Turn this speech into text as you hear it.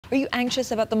Are you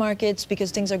anxious about the markets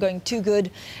because things are going too good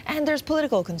and there's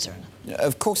political concern?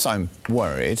 Of course I'm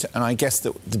worried, and I guess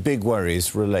that the big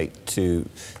worries relate to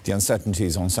the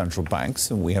uncertainties on central banks,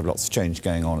 and we have lots of change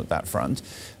going on at that front.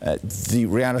 The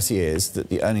reality is that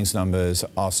the earnings numbers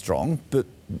are strong, but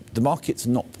the market's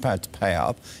not prepared to pay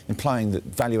up, implying that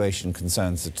valuation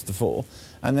concerns are to the fore.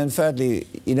 And then thirdly,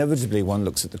 inevitably one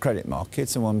looks at the credit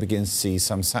markets and one begins to see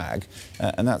some sag,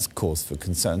 and that's cause for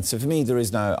concern. So for me, there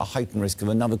is now a heightened risk of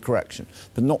another correction,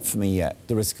 but not for me yet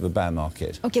the risk of a bear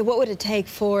market. OK, what would it take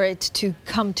for it to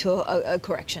come to a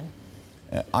correction?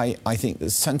 I think the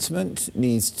sentiment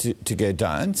needs to go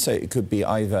down, so it could be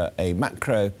either a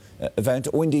macro event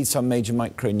or indeed some major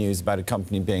micro news about a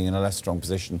company being in a less strong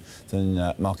position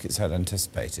than markets had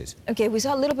anticipated. OK, we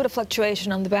saw a little bit of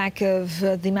fluctuation on the back of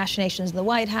the machinations in the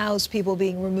White House, people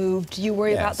being removed. Do you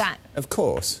worry about that? Of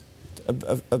course.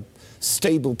 A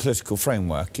stable political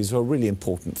framework is a really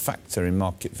important factor in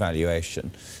market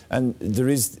valuation. And there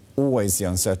is always the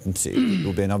uncertainty that there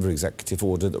will be another executive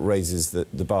order that raises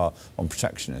the bar on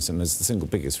protectionism as the single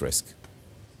biggest risk.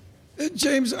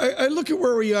 James, I look at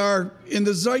where we are, and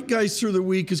the zeitgeist through the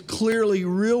week is clearly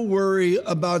real worry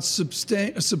about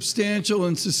substantial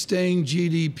and sustained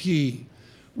GDP.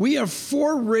 We have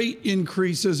 4 rate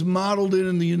increases modeled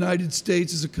in the United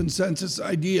States as a consensus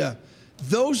idea.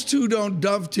 Those two don't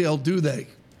dovetail, do they?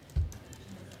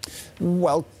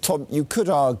 Well, Tom, you could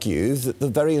argue that the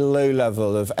very low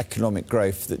level of economic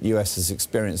growth that the US has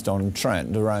experienced on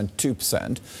trend, around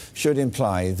 2%, should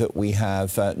imply that we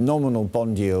have nominal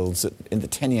bond yields in the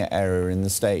 10-year area in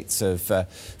the States of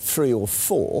 3 or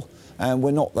 4. And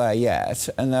we're not there yet,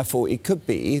 and therefore it could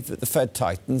be that the Fed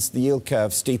tightens, the yield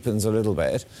curve steepens a little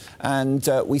bit, and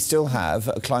we still have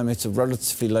a climate of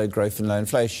relatively low growth and low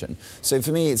inflation. So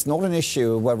for me, it's not an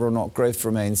issue of whether or not growth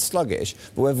remains sluggish,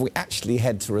 but whether we actually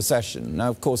head to recession. Now,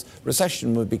 of course,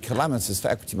 recession would be calamitous for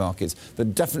equity markets,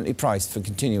 but definitely priced for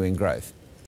continuing growth.